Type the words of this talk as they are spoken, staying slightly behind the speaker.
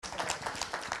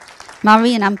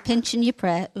Marion, I'm pinching your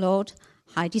prayer. Lord,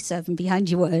 hide your servant behind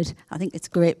your word. I think it's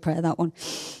a great prayer, that one.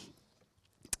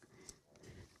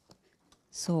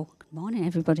 So, good morning,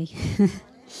 everybody.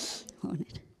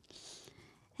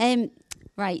 Morning.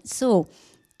 Right, so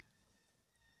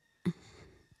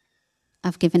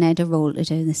I've given Ed a role to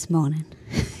do this morning.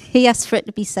 He asked for it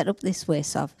to be set up this way,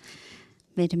 so I've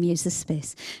made him use the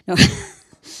space. No.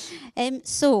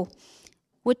 So,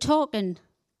 we're talking,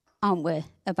 aren't we,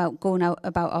 about going out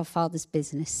about our Father's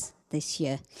business this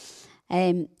year.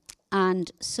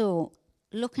 And so,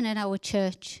 looking at our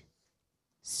church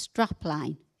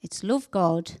strapline, it's love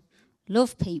God,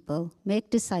 love people, make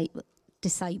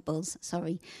disciples,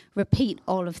 repeat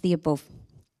all of the above.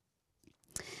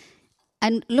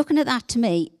 And looking at that, to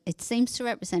me, it seems to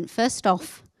represent, first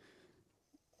off,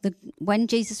 when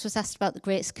Jesus was asked about the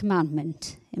greatest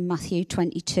commandment in Matthew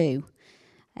 22,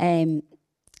 it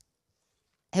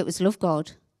was love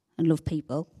God and love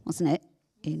people, wasn't it,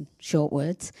 in short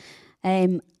words?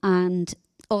 And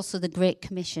also the Great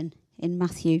Commission in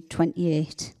Matthew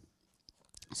 28.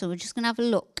 So we're just going to have a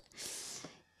look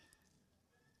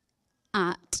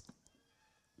at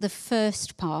the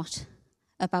first part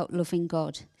about loving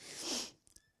God.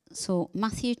 So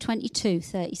Matthew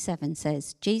 22:37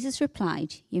 says, Jesus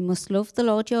replied, "You must love the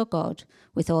Lord your God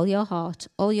with all your heart,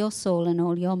 all your soul, and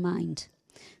all your mind.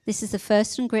 This is the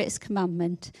first and greatest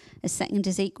commandment. A second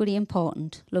is equally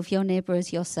important. Love your neighbour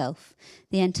as yourself.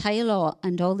 The entire law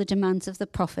and all the demands of the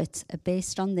prophets are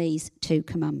based on these two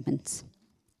commandments."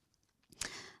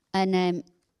 And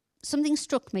something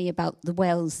struck me about the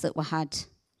wells that were had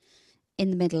in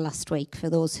the middle last week, for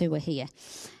those who were here,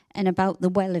 and about the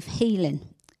well of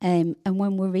healing. And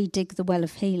when we redig the well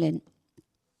of healing,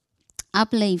 I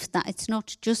believe that it's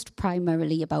not just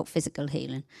primarily about physical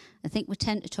healing. I think we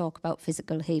tend to talk about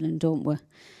physical healing, don't we,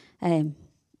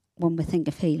 when we think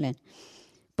of healing.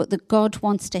 But that God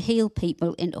wants to heal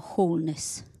people into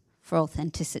wholeness for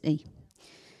authenticity.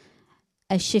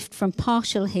 A shift from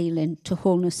partial healing to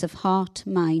wholeness of heart,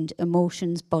 mind,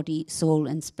 emotions, body, soul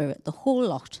and spirit. The whole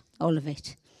lot, all of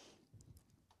it.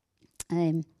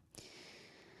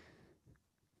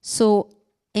 So,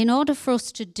 in order for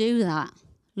us to do that,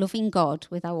 loving God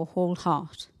with our whole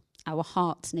heart, our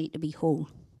hearts need to be whole.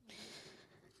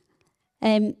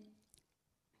 Going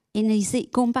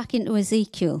back into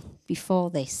Ezekiel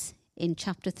before this, in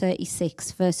chapter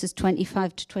 36, verses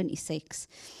 25 to 26,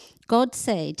 God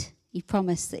said, he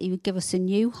promised that he would give us a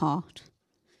new heart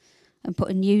and put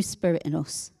a new spirit in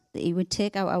us, that he would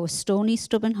take out our stony,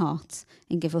 stubborn hearts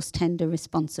and give us tender,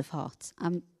 responsive hearts.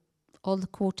 All the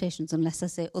quotations, unless I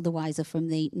say otherwise, are from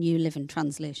the New Living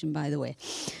Translation, by the way.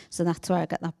 So that's where I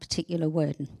got that particular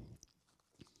wording.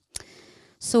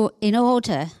 So in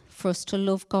order for us to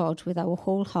love God with our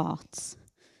whole hearts,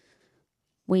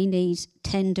 we need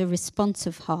tender,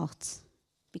 responsive hearts,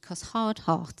 because hard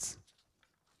hearts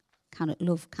cannot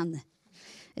love, can they?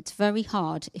 It's very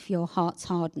hard, if your heart's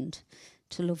hardened,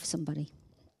 to love somebody.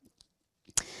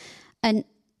 And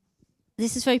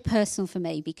this is very personal for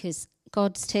me, because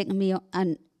God's taken me on,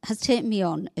 and has taken me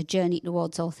on a journey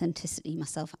towards authenticity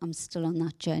myself. I'm still on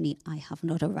that journey. I have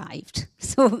not arrived.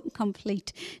 So,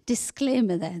 complete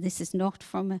disclaimer there. This is not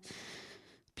from a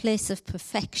place of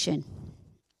perfection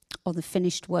or the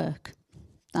finished work.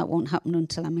 That won't happen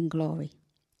until I'm in glory.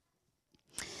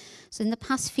 So, in the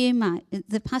past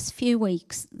few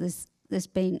weeks, there's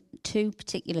been two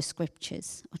particular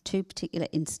scriptures or two particular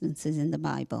instances in the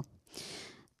Bible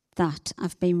that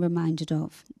I've been reminded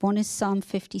of. One is Psalm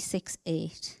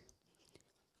 56:8,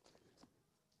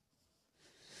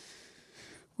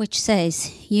 which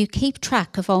says, "You keep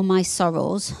track of all my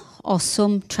sorrows," or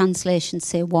some translations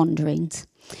say wanderings.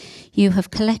 "You have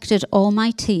collected all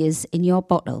my tears in your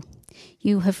bottle.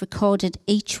 You have recorded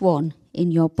each one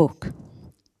in your book."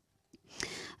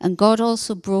 And God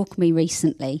also broke me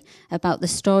recently about the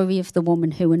story of the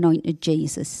woman who anointed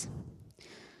Jesus.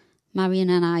 Marion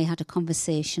and I had a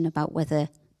conversation about whether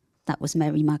that was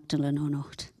Mary Magdalene or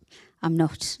not. I'm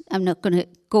not going to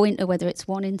go into whether it's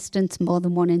one instance, more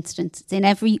than one instance. It's in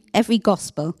every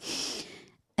gospel.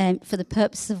 For the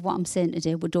purposes of what I'm saying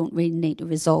today, we don't really need to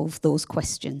resolve those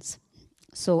questions.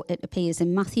 So it appears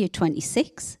in Matthew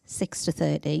 26, 6 to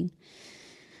 13,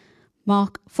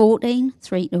 Mark 14,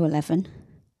 3 to 11,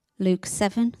 Luke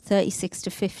 7, 36 to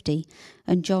 50,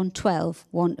 and John 12,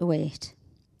 1 to 8.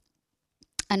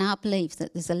 And I believe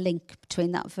that there's a link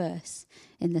between that verse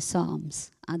in the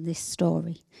Psalms and this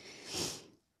story,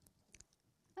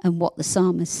 and what the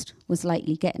psalmist was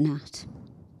likely getting at.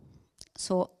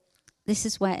 So this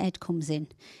is where Ed comes in.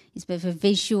 He's a bit of a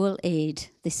visual aid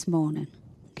this morning.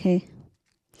 Okay.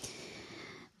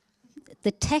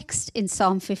 the text in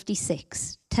Psalm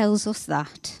 56 tells us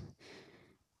that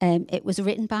it was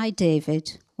written by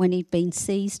David when he'd been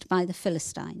seized by the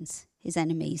Philistines, his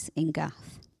enemies in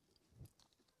Gath.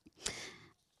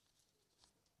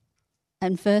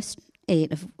 And verse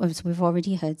 8, as we've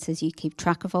already heard, says, "You keep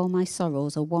track of all my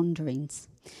sorrows or wanderings."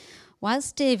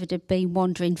 Whilst David had been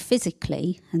wandering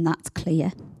physically, and that's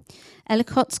clear,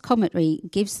 Ellicott's commentary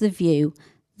gives the view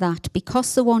that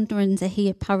because the wanderings are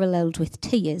here paralleled with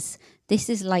tears, this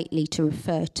is likely to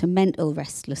refer to mental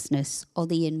restlessness or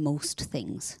the inmost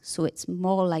things. So it's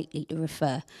more likely to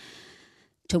refer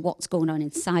to what's going on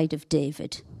inside of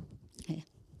David. Okay.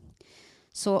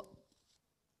 So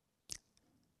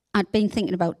I'd been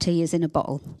thinking about tears in a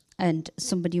bottle, and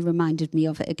somebody reminded me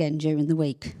of it again during the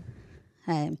week.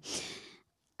 And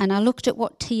I looked at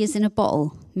what tears in a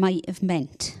bottle might have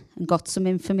meant and got some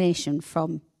information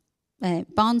from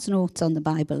Barnes' notes on the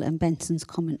Bible and Benson's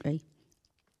commentary.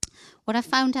 What I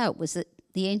found out was that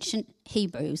the ancient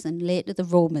Hebrews and later the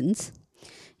Romans,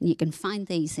 and you can find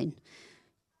these in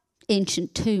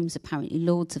ancient tombs, apparently,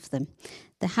 loads of them,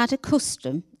 they had a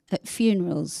custom at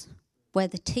funerals where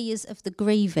the tears of the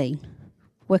grieving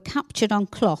were captured on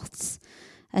cloths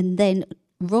and then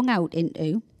wrung out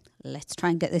into, let's try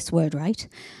and get this word right,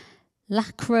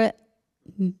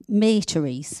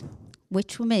 lachrymatories,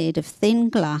 which were made of thin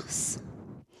glass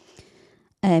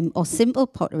or simple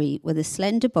pottery with a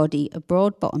slender body, a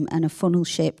broad bottom and a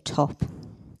funnel-shaped top.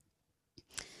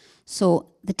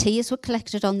 So the tears were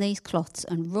collected on these cloths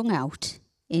and wrung out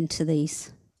into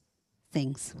these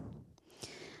things.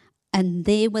 And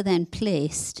they were then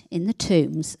placed in the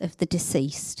tombs of the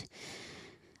deceased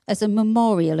as a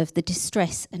memorial of the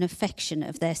distress and affection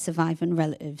of their surviving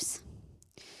relatives.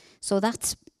 So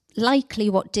that's likely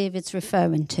what David's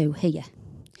referring to here,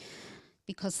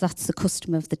 because that's the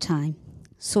custom of the time.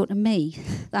 So to me,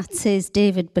 that says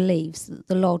David believes that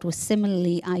the Lord was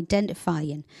similarly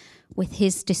identifying with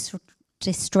his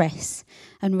distress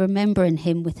and remembering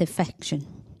him with affection.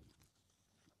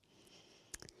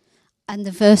 And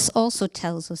the verse also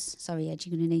tells us, sorry Ed,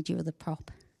 you're going to need your other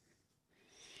prop,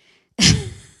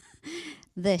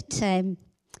 that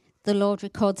the Lord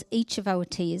records each of our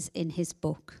tears in his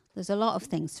book. There's a lot of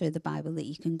things through the Bible that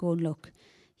you can go and look.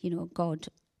 You know, God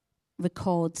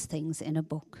records things in a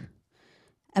book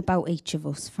about each of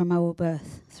us from our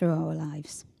birth through our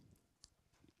lives.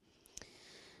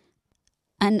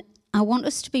 And I want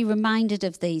us to be reminded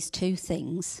of these two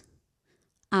things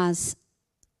as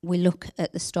we look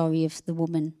at the story of the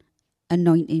woman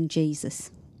anointing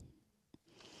Jesus.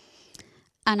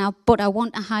 But I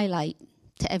want to highlight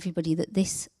to everybody that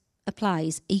this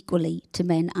applies equally to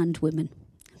men and women,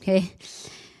 okay?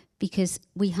 Because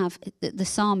we have the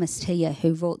psalmist here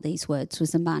who wrote these words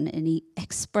was a man, and he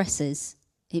expresses,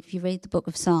 if you read the book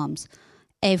of Psalms,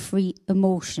 every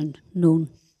emotion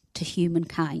known to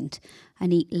humankind,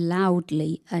 and he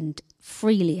loudly and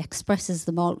freely expresses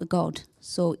them all to God.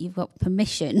 So you've got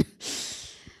permission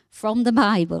from the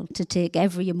Bible to take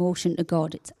every emotion to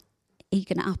God. He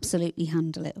can absolutely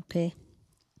handle it, okay?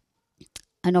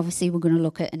 And obviously we're going to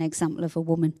look at an example of a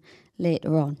woman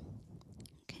later on.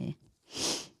 Okay.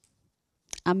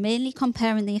 I'm mainly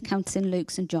comparing the accounts in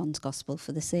Luke's and John's Gospel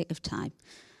for the sake of time,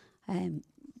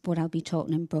 but I'll be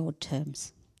talking in broad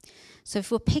terms. So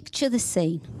if we picture the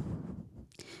scene,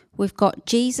 we've got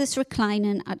Jesus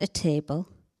reclining at a table.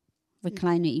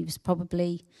 Reclining, he was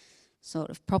probably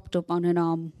sort of propped up on an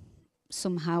arm,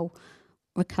 somehow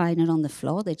reclining on the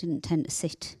floor. They didn't tend to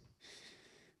sit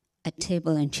at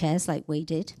table and chairs like we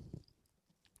did.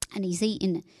 And he's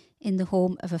eating in the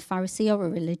home of a Pharisee or a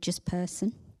religious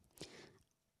person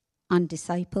and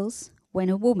disciples when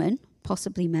a woman,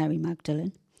 possibly Mary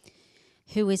Magdalene,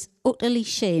 who is utterly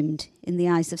shamed in the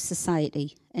eyes of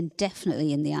society and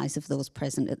definitely in the eyes of those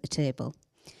present at the table,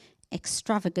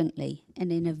 extravagantly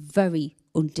and in a very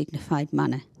undignified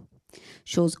manner,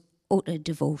 shows utter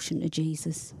devotion to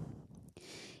Jesus.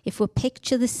 If we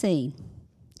picture the scene,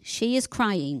 she is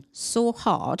crying so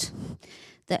hard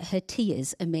that her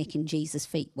tears are making Jesus'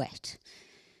 feet wet.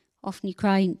 Often you're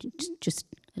crying just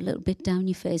a little bit down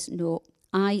your face. No,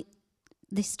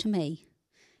 this to me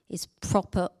is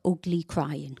proper ugly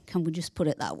crying. Can we just put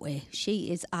it that way?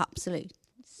 She is absolute.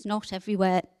 It's not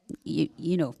everywhere.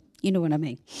 You know what I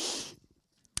mean.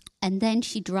 And then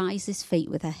she dries his feet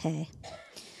with her hair.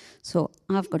 So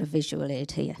I've got a visual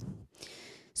aid here.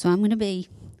 So I'm going to be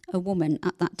a woman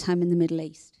at that time in the Middle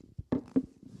East.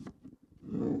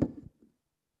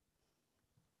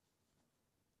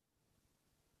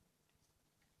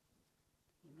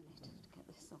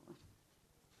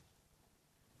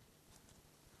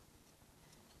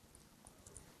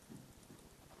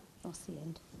 Lost the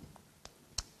end.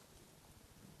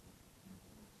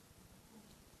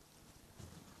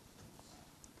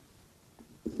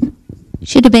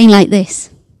 should have been like this.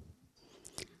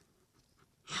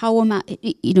 How am I,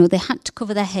 they had to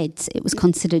cover their heads. It was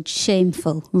considered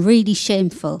shameful, really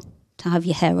shameful, to have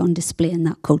your hair on display in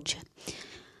that culture.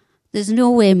 There's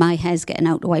no way my hair's getting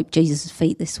out to wipe Jesus'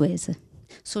 feet this way, is it?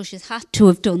 So she's had to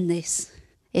have done this.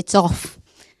 It's off.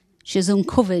 She's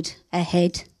uncovered her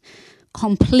head,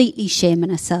 completely shaming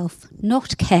herself,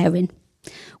 not caring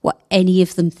what any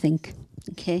of them think.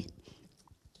 Okay?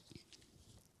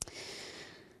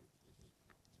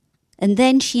 And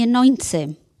then she anoints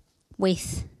him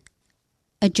with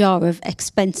a jar of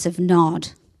expensive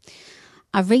nard.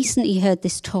 I recently heard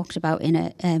this talked about in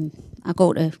I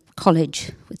go to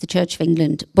college with the Church of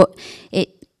England, but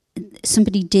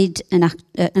somebody did an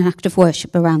act of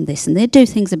worship around this, and they do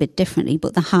things a bit differently,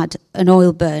 but they had an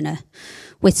oil burner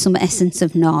with some essence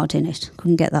of nard in it.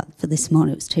 Couldn't get that for this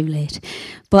morning, it was too late.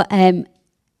 But and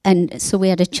so we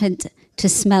had a chance to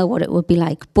smell what it would be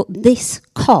like. But this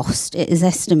cost, it is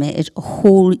estimated, a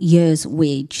whole year's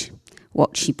wage,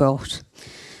 what she brought.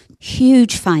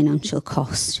 Huge financial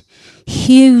cost,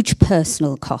 huge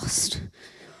personal cost,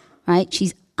 right?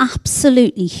 She's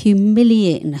absolutely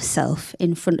humiliating herself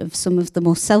in front of some of the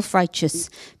most self-righteous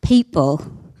people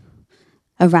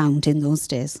around in those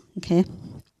days, okay?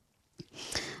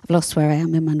 I've lost where I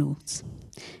am in my notes.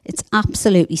 It's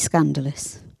absolutely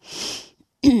scandalous.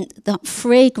 That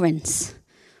fragrance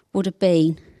would have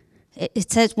been,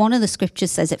 it says, one of the scriptures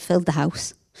says it filled the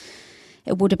house.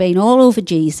 It would have been all over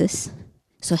Jesus,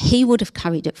 so he would have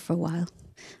carried it for a while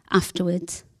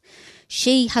afterwards.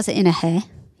 She has it in her hair.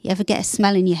 You ever get a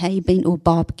smell in your hair? You've been to a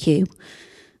barbecue,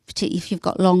 particularly if you've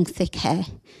got long, thick hair.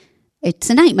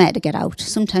 It's a nightmare to get out.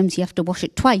 Sometimes you have to wash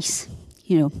it twice,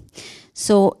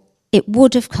 So it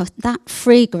would have got that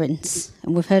fragrance,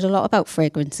 and we've heard a lot about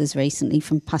fragrances recently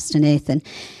from Pastor Nathan,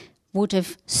 would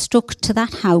have stuck to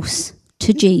that house,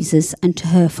 to Jesus, and to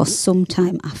her for some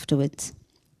time afterwards.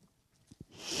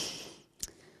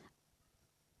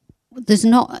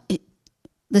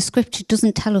 The scripture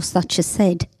doesn't tell us that she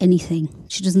said anything.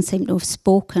 She doesn't seem to have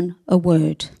spoken a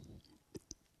word.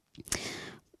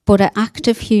 But her act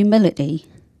of humility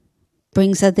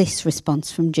brings her this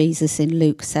response from Jesus in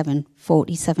Luke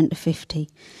 7:47-50.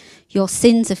 Your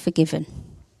sins are forgiven.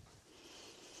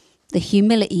 The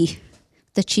humility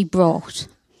that she brought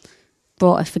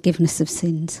her forgiveness of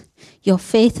sins. Your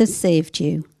faith has saved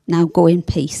you. Now go in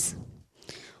peace.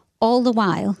 All the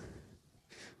while,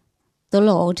 the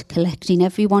Lord collecting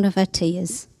every one of her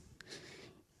tears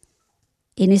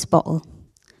in his bottle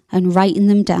and writing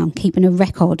them down, keeping a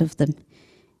record of them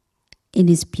in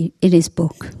his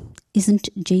book. Isn't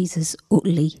Jesus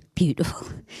utterly beautiful?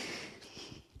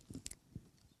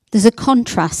 There's a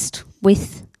contrast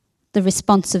with the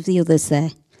response of the others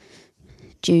there.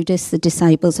 Judas, the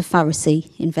disciples, a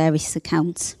Pharisee in various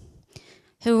accounts,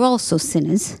 who are also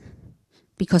sinners,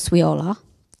 because we all are,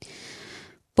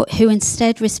 but who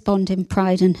instead respond in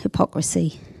pride and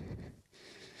hypocrisy.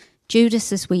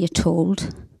 Judas, as we are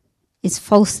told, is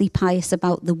falsely pious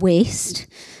about the waste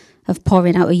of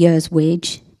pouring out a year's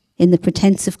wage in the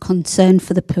pretense of concern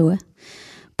for the poor,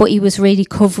 but he was really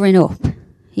covering up.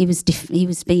 He was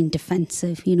being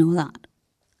defensive, that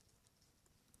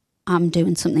I'm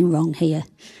doing something wrong here.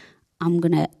 I'm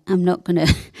not gonna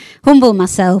humble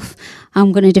myself.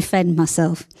 I'm gonna defend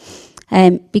myself.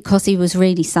 Because he was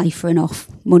really siphoning off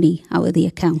money out of the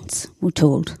accounts, we're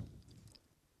told.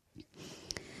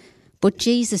 But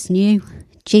Jesus knew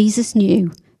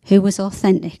who was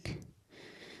authentic,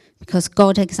 because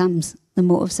God examines the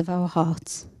motives of our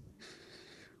hearts.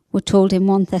 We're told in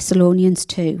 1 Thessalonians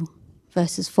 2,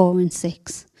 verses 4 and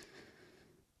 6,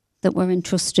 that we're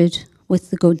entrusted with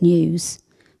the good news.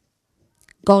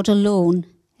 God alone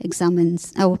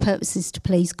examines our purposes to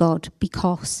please God,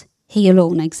 because he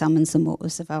alone examines the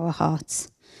motives of our hearts,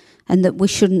 and that we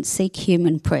shouldn't seek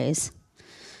human praise.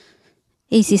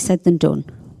 Easier said than done.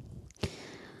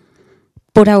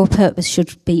 But our purpose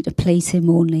should be to please him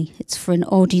only. It's for an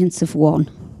audience of one.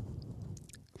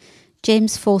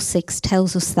 James 4:6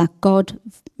 tells us that God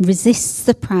resists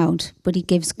the proud, but he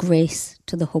gives grace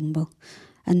to the humble.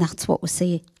 And that's what we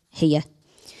see here.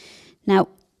 Now,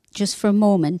 just for a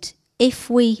moment, if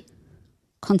we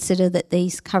consider that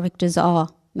these characters are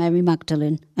Mary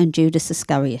Magdalene and Judas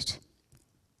Iscariot,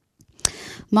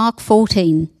 Mark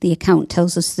 14, the account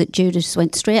tells us that Judas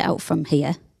went straight out from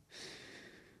here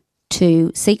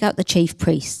to seek out the chief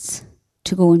priests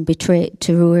to go and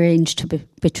arrange to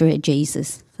betray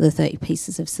Jesus for the 30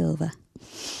 pieces of silver.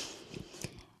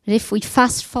 But if we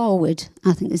fast forward,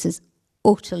 I think this is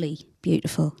utterly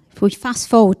beautiful. If we fast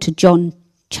forward to John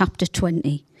chapter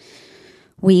 20,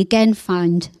 we again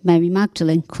find Mary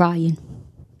Magdalene crying.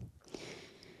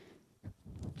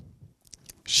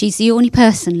 She's the only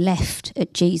person left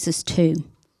at Jesus'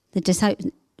 tomb.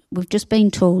 We've just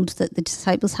been told that the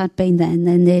disciples had been there and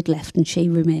then they'd left and she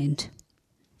remained.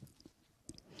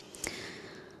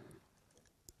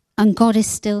 And God is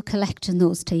still collecting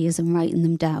those tears and writing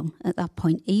them down at that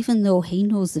point, even though he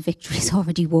knows the victory's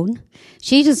already won.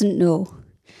 She doesn't know.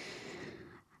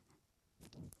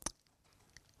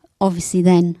 Obviously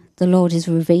then the Lord is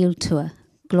revealed to her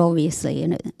gloriously,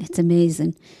 and it's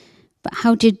amazing. But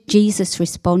how did Jesus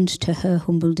respond to her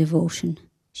humble devotion?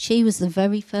 She was the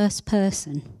very first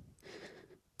person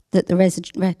that the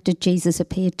resurrected Jesus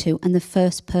appeared to, and the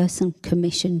first person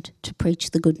commissioned to preach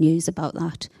the good news about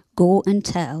that. Go and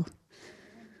tell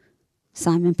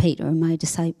Simon Peter and my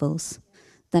disciples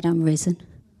that I'm risen.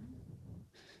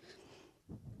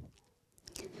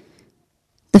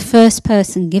 The first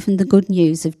person given the good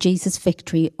news of Jesus'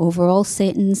 victory over all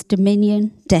Satan's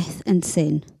dominion, death and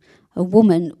sin, a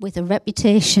woman with a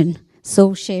reputation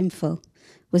so shameful,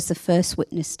 was the first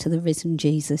witness to the risen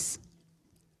Jesus.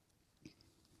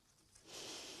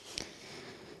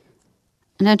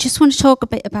 And I just want to talk a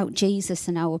bit about Jesus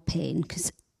and our pain,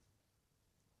 because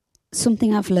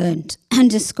something I've learned and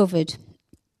discovered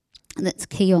that's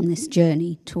key on this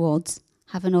journey towards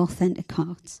having authentic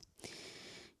hearts.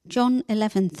 John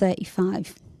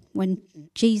 11:35, when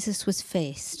Jesus was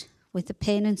faced with the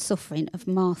pain and suffering of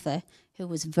Martha, who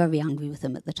was very angry with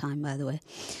him at the time, by the way,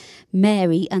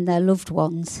 Mary and their loved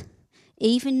ones,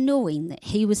 even knowing that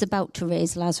he was about to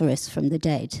raise Lazarus from the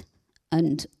dead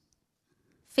and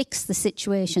fix the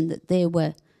situation that they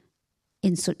were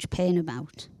in such pain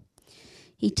about,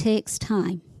 he takes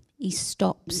time, he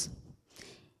stops,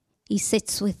 he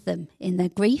sits with them in their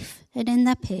grief and in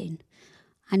their pain,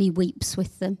 and he weeps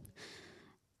with them.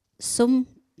 Some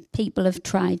people have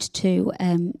tried to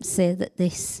say that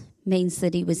this means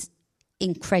that he was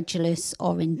incredulous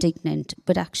or indignant,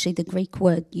 but actually the Greek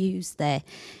word used there,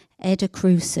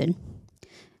 edakrusin,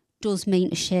 does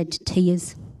mean to shed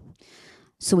tears.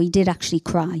 So he did actually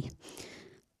cry.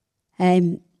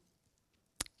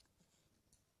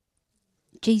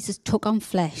 Jesus took on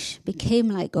flesh, became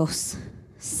like us,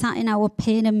 sat in our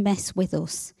pain and mess with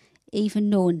us,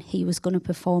 even knowing he was going to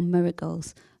perform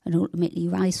miracles and ultimately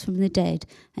rise from the dead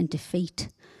and defeat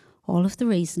all of the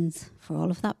reasons for all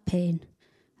of that pain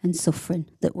and suffering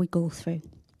that we go through.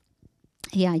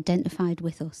 He identified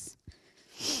with us.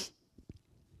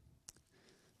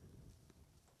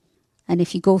 And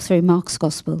if you go through Mark's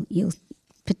Gospel, you'll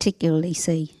particularly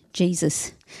see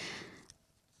Jesus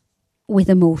with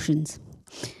emotions.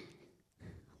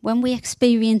 When we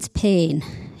experience pain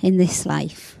in this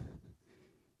life,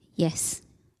 yes,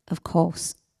 of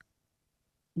course,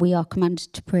 we are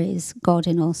commanded to praise God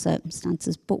in all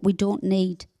circumstances, but we don't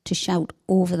need to shout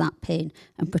over that pain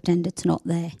and pretend it's not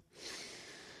there.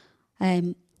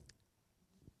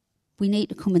 We need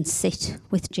to come and sit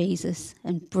with Jesus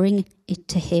and bring it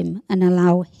to him and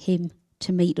allow him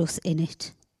to meet us in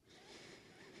it.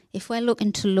 If we're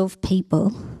looking to love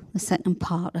people, the second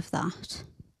part of that,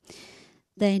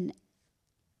 then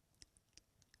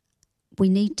we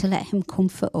need to let him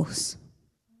comfort us,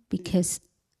 because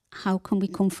how can we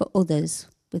comfort others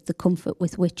with the comfort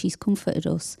with which he's comforted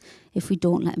us if we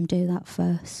don't let him do that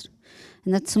first?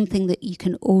 And that's something that you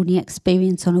can only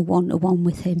experience on a one-to-one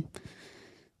with him.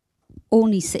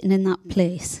 Only sitting in that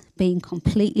place, being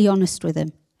completely honest with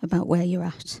him about where you're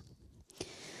at.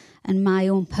 And my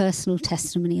own personal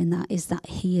testimony in that is that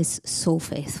he is so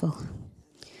faithful.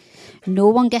 No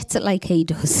one gets it like he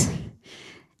does.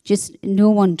 Just no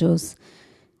one does.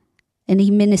 And he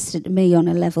ministered to me on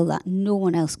a level that no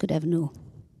one else could ever know.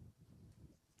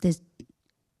 There's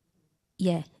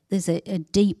a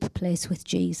deep place with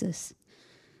Jesus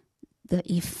that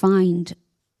you find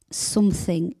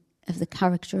something of the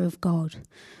character of God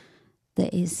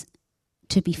that is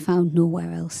to be found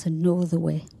nowhere else and no other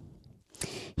way.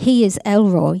 He is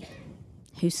Elroy,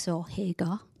 who saw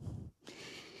Hagar,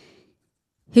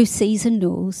 who sees and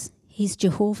knows. He's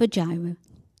Jehovah Jireh.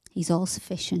 He's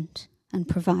all-sufficient and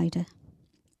provider.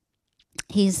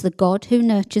 He is the God who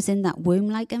nurtures in that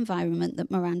womb-like environment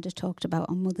that Miranda talked about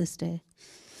on Mother's Day.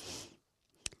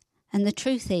 And the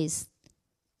truth is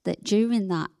that during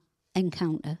that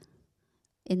encounter,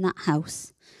 in that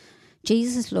house,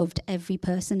 Jesus loved every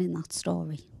person in that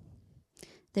story.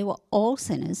 They were all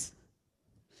sinners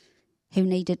who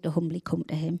needed to humbly come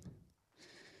to him.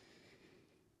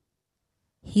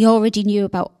 He already knew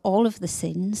about all of the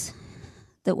sins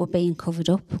that were being covered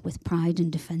up with pride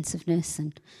and defensiveness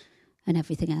and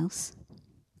everything else.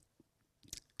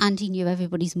 And he knew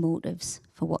everybody's motives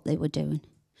for what they were doing.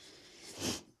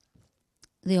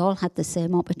 They all had the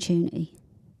same opportunity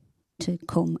to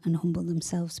come and humble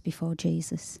themselves before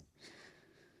Jesus.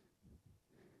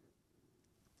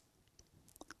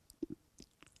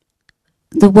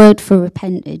 The word for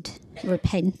repent,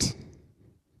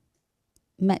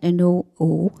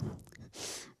 metanoo,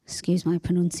 excuse my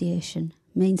pronunciation,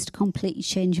 means to completely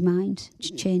change mind,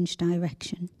 to change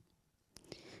direction.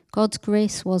 God's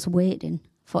grace was waiting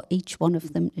for each one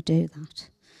of them to do that.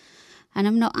 And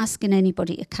I'm not asking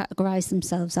anybody to categorise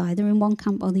themselves either in one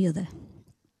camp or the other,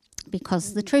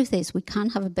 because the truth is we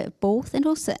can have a bit of both in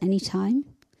us at any time.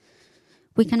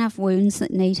 We can have wounds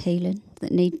that need healing,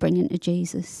 that need bringing to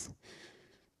Jesus.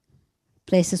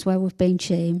 Places where we've been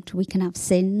shamed. We can have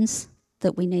sins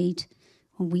that we need,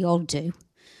 and we all do,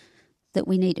 that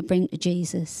we need to bring to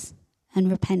Jesus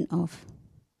and repent of.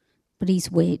 But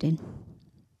he's waiting.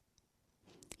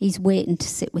 He's waiting to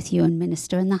sit with you and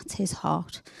minister, and that's his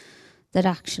heart, that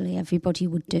actually everybody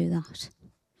would do that.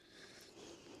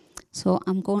 So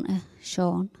I'm going to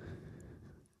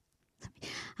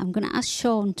ask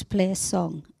Sean to play a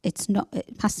song. It's not,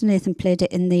 Pastor Nathan played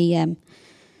it in the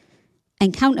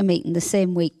encounter meeting the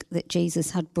same week that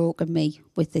Jesus had broken me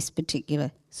with this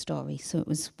particular story. So it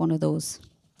was one of those,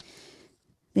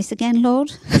 this again,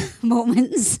 Lord,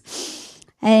 moments.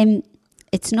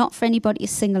 It's not for anybody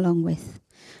to sing along with,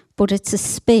 but it's a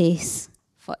space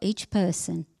for each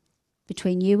person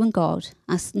between you and God,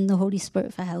 asking the Holy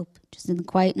Spirit for help, just in the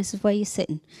quietness of where you're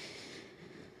sitting,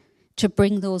 to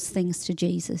bring those things to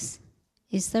Jesus.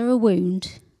 Is there a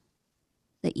wound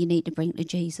that you need to bring to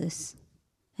Jesus?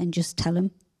 And just tell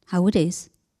him how it is,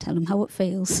 tell him how it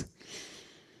feels,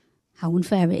 how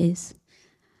unfair it is.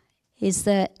 Is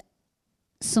there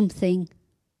something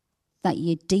that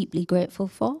you're deeply grateful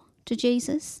for to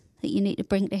Jesus that you need to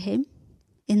bring to him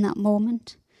in that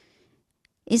moment?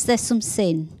 Is there some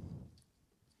sin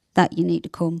that you need to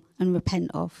come and repent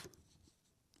of?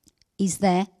 He's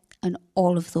there, and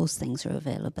all of those things are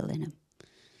available in him.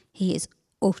 He is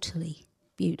utterly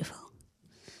beautiful.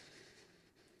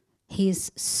 He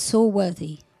is so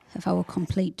worthy of our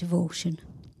complete devotion.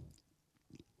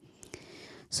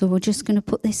 So we're just going to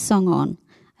put this song on,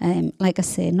 like I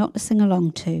say, not to sing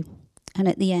along to. And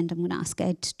at the end, I'm going to ask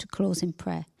Ed to close in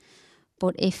prayer.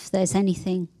 But if there's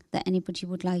anything that anybody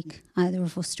would like either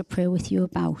of us to pray with you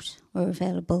about, we're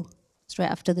available straight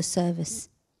after the service.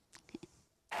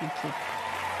 Thank you.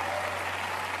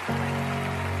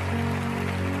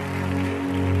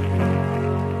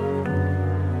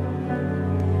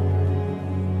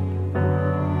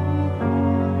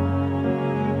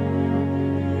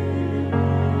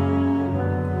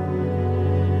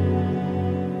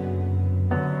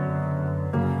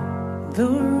 The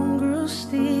room grew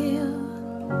still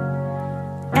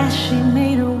as she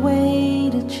made her way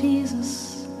to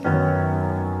Jesus.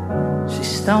 She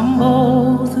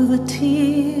stumbled through the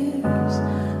tears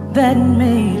that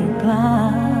made her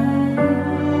blind.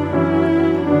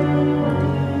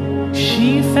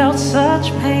 She felt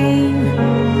such pain.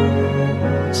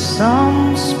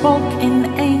 Some spoke in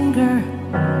anger.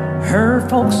 Her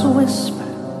folks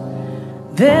whispered,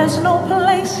 "There's no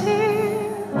place here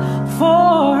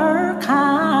for her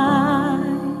kind."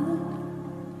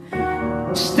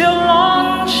 Still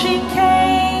on she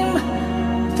came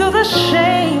through the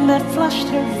shame that flushed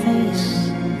her face,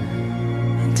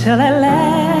 until at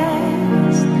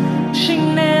last she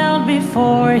knelt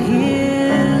before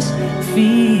his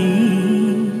feet.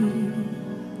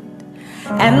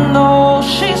 And though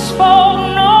she spoke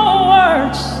no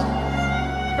words,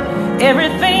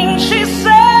 everything she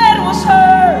said was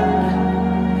heard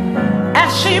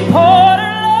as she poured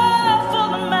her love for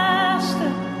the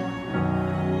Master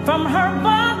from her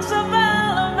box of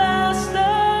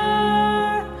alabaster.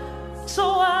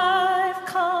 So I've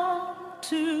come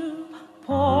to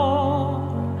pour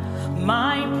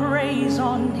my praise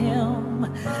on him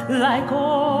like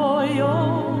oil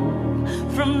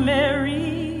from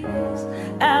Mary's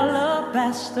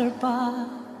alabaster box.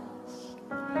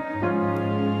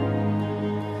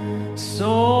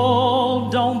 So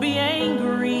don't be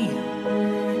angry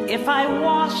if I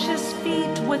wash his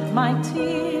feet with my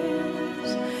tears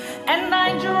and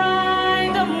I dry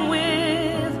them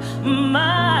with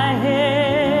my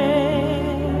hair.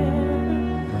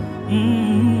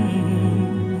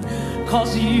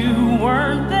 'Cause you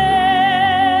weren't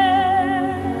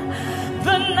there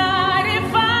the night he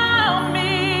found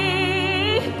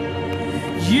me.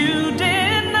 You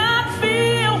did not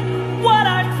feel what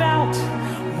I felt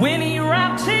when he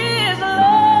wrapped his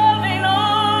loving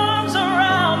arms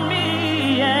around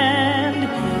me. And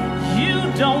you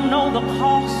don't know the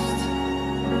cost,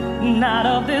 not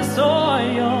of this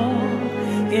oil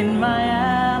in my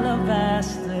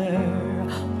alabaster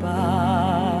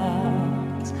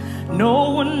box.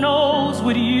 one knows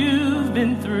what you've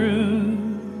been through.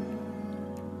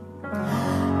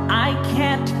 I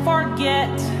can't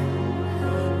forget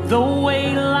the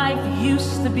way life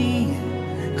used to be,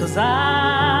 'cause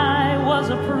I was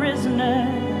a prisoner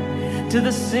to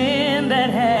the sin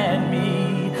that had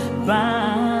me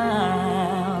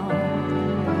bound.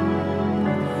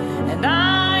 And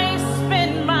I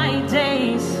spent my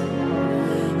days,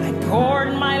 I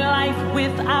poured my life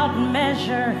without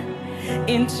measure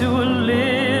into a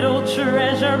little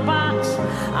treasure box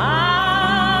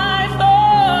I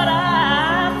thought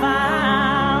I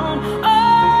found.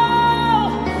 Oh,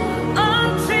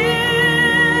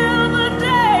 until the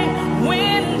day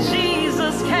when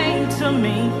Jesus came to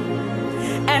me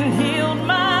and healed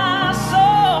my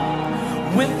soul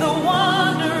with the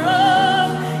wonder of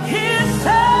his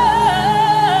touch.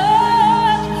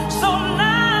 So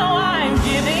now I'm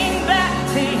giving back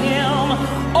to him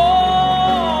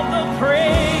all the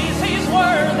praise he's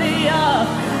worthy of.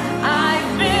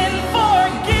 I've been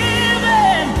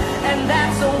forgiven, and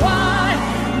that's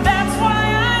why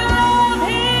I love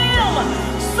him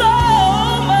so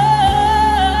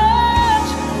much.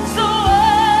 So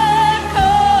I've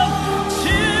come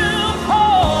to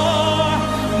pour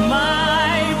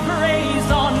my praise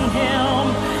on him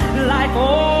like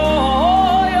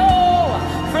oil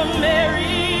from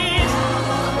Mary's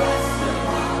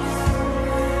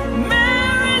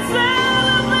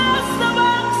alabaster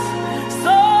box.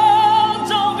 So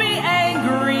don't be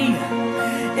angry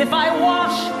if I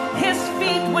wash his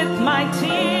feet with my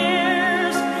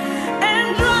tears and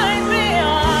dry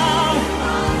them.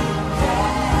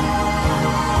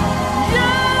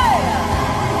 Yeah,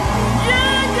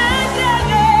 yeah, yeah, yeah,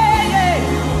 yeah, yeah.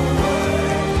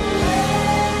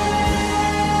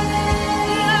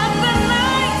 Not the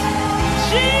night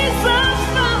Jesus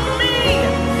found me.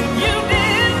 You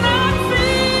did not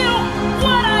feel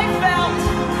what I felt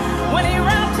when he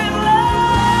wrapped in love.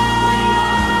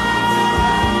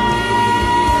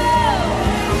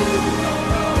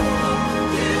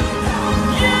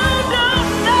 You don't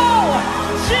know.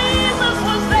 Jesus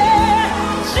was there.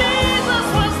 Jesus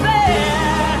was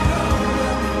there.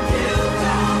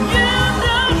 You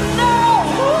don't know.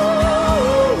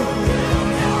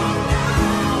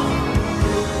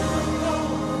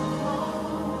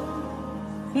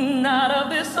 Not of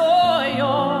this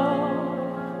oil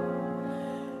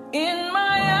in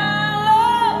my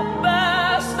alabaster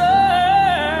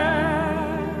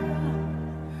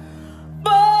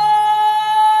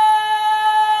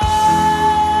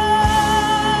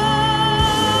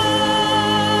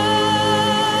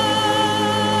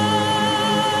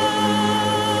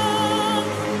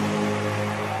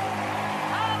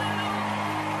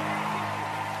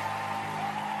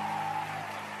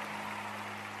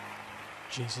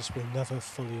Jesus will never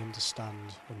fully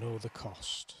understand or know the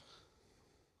cost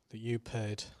that you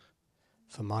paid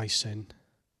for my sin,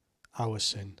 our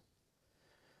sin,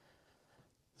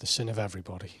 the sin of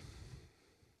everybody.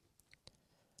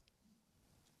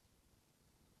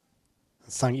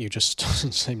 And thank you just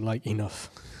doesn't seem like enough.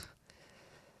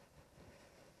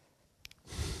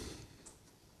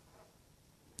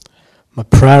 My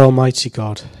prayer, Almighty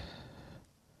God,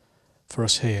 for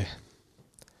us here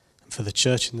and for the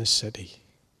church in this city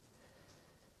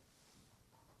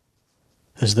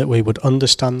is that we would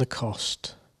understand the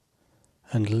cost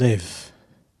and live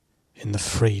in the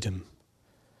freedom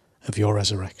of your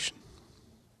resurrection.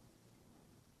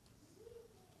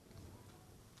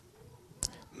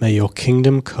 May your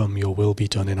kingdom come, your will be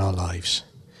done in our lives.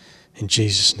 In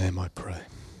Jesus' name I pray.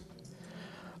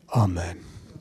 Amen.